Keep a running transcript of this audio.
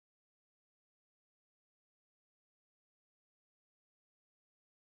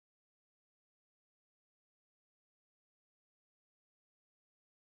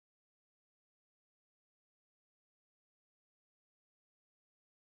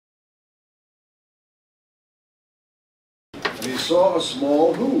saw a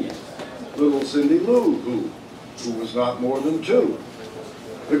small who, little Cindy Lou who was not more than 2.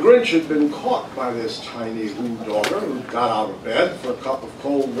 The Grinch had been caught by this tiny who daughter who got out of bed for a cup of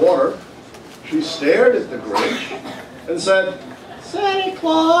cold water. She stared at the Grinch and said, "Santa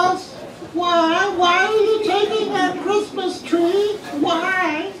Claus, why are you taking our Christmas tree?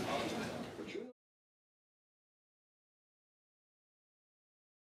 Why?"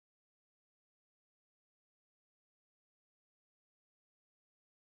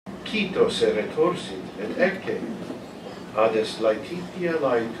 Quito se retorsit et ecce, ades laetitia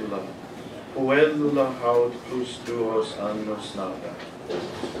laetula, puellula haud plus 2 annos nada.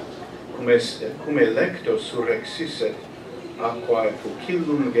 Cum electo surrexisset, aquae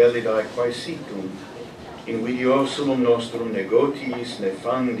fucillum gelidae quaesitum, invidiosulum nostrum negotiis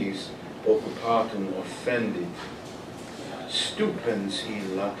nefandis occupatum offendit. Stupens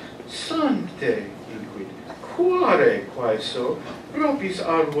illa, sancte, inquit, quare quaeso propis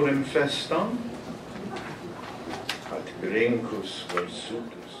arborem festam? At Grincus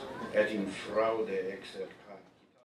versutus, et in fraude exercitus.